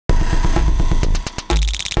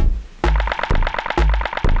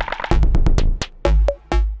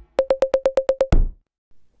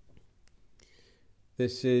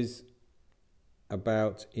This is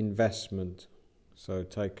about investment. So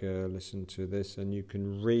take a listen to this, and you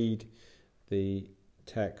can read the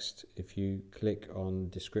text if you click on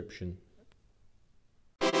description.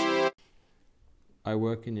 I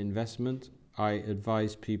work in investment. I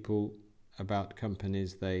advise people about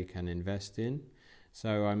companies they can invest in.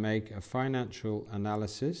 So I make a financial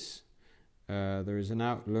analysis. There is an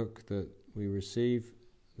outlook that we receive.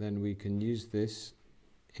 Then we can use this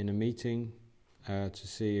in a meeting to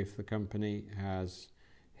see if the company has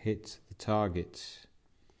hit the targets.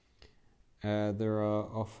 There are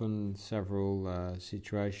often several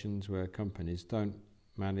situations where companies don't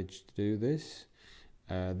manage to do this.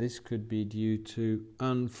 This could be due to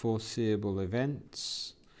unforeseeable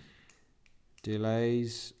events,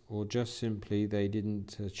 delays, or just simply they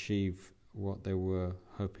didn't achieve what they were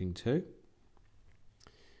hoping to.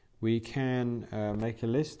 We can make a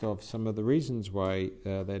list of some of the reasons why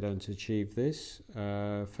they don't achieve this.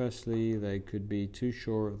 Firstly, they could be too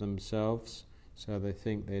sure of themselves, so they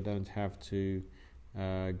think they don't have to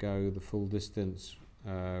go the full distance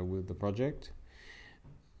with the project.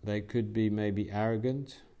 They could be maybe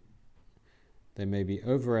arrogant. They may be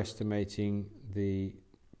overestimating the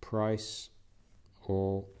price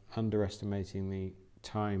or underestimating the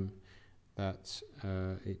time that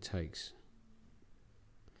it takes.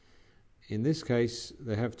 In this case,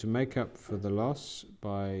 they have to make up for the loss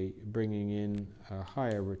by bringing in a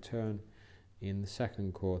higher return in the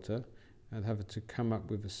second quarter, and have to come up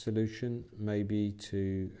with a solution, maybe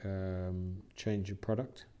to change a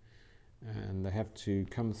product, and they have to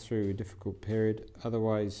come through a difficult period.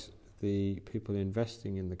 Otherwise, the people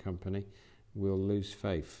investing in the company will lose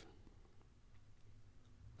faith.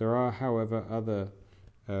 There are, however, other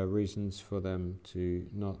reasons for them to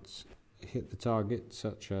not hit the target,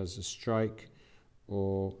 such as a strike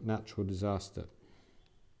or natural disaster.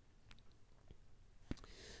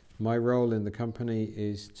 My role in the company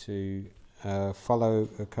is to follow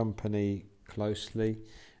a company closely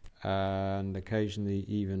and occasionally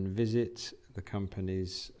even visit the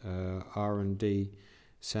company's R&D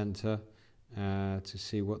center to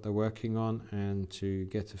see what they're working on and to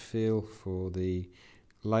get a feel for the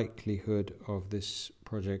likelihood of this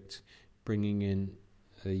project bringing in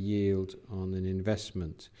a yield on an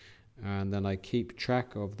investment. And then I keep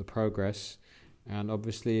track of the progress, and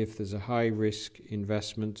obviously if there's a high risk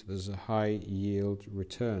investment, there's a high yield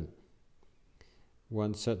return.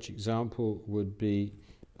 One such example would be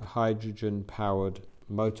a hydrogen powered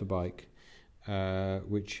motorbike,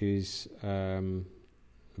 which is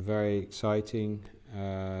very exciting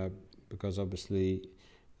because obviously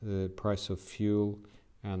the price of fuel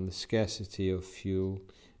and the scarcity of fuel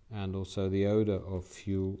and also the odor of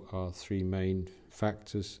fuel are three main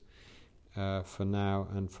factors for now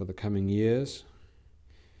and for the coming years.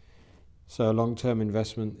 So long-term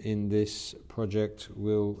investment in this project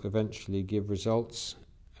will eventually give results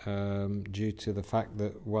due to the fact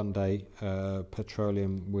that one day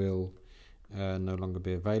petroleum will no longer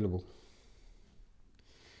be available.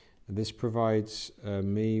 This provides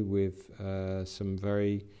me with some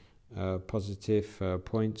very positive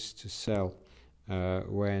points to sell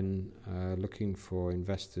when looking for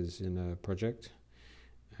investors in a project,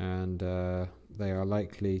 and they are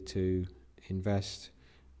likely to invest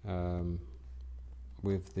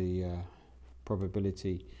with the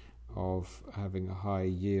probability of having a high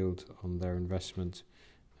yield on their investment,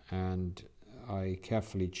 and I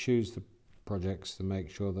carefully choose the projects to make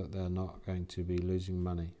sure that they're not going to be losing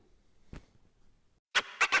money.